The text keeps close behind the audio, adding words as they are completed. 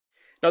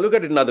Now look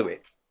at it another way.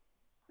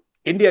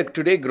 India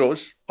today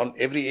grows on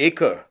every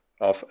acre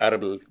of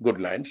arable good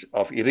lands,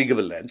 of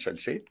irrigable lands, I'll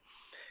say,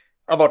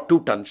 about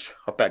 2 tons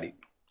of paddy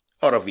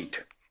or of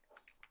wheat.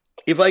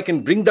 If I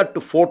can bring that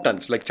to 4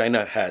 tons like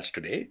China has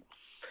today,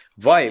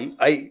 while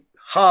I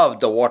halve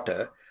the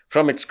water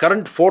from its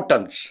current 4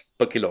 tons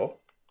per kilo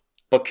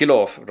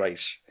of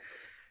rice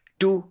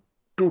to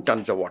 2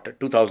 tons of water,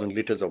 2,000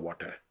 liters of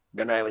water,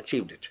 then I have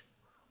achieved it.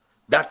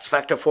 That's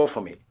factor 4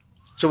 for me.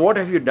 So what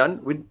have you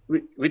done with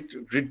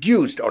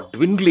reduced or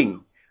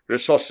dwindling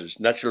resources,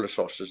 natural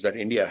resources that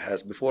India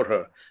has before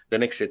her the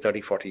next, say,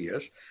 30, 40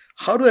 years?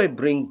 How do I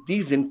bring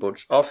these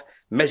inputs of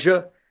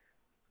measure,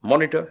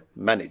 monitor,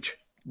 manage,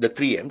 the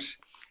 3 M's,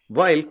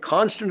 while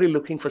constantly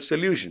looking for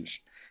solutions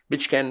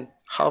which can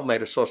halve my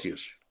resource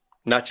use,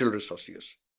 natural resource use?